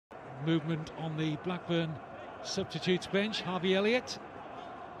movement on the Blackburn substitutes bench. Harvey Elliott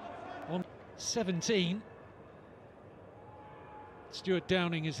on 17. Stuart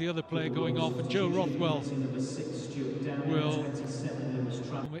Downing is the other player going off, and Joe Rothwell will,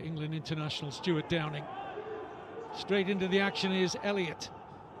 former England international Stuart Downing. Straight into the action is Elliott.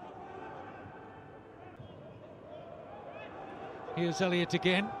 Here's Elliott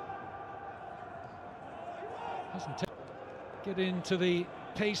again. Hasn't get into the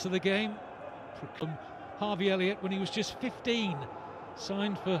pace of the game. From Harvey Elliott when he was just 15,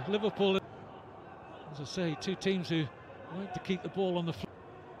 signed for Liverpool. As I say, two teams who like to keep the ball on the floor.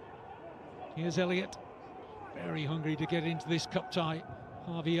 Here's Elliott, very hungry to get into this cup tie.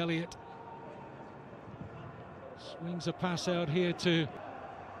 Harvey Elliott swings a pass out here to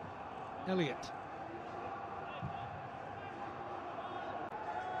Elliott.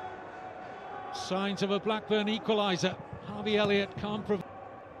 Signs of a Blackburn equaliser. Harvey Elliott can't provide.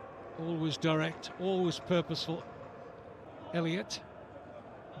 Always direct, always purposeful. Elliott.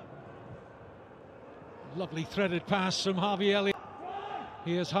 Lovely threaded pass from Harvey Elliott.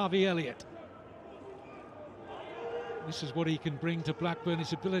 Here's Harvey Elliott. This is what he can bring to Blackburn,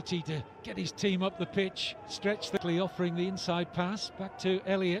 his ability to get his team up the pitch, stretch the offering the inside pass back to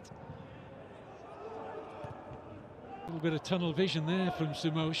Elliott. A little bit of tunnel vision there from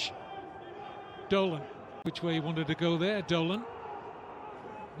Sumosh. Dolan, which way he wanted to go there, Dolan.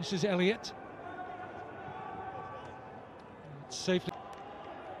 This is Elliott. It's safely.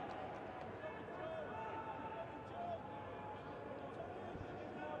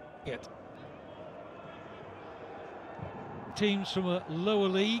 Teams from a lower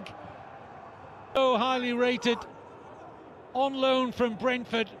league, so highly rated, on loan from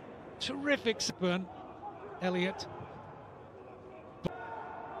Brentford, terrific. Elliott,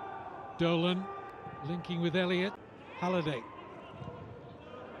 Dolan linking with Elliott, Halliday,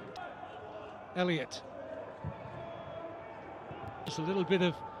 Elliott. Just a little bit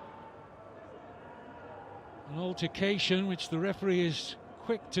of an altercation, which the referee is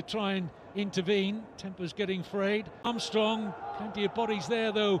quick to try and intervene. Temper's getting frayed. Armstrong, plenty of bodies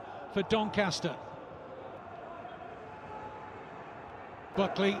there though for Doncaster.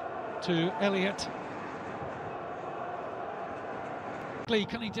 Buckley to Elliott. Buckley,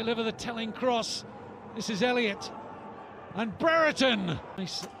 can he deliver the telling cross? This is Elliott and Brereton.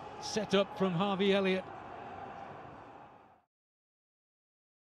 Nice set up from Harvey Elliott.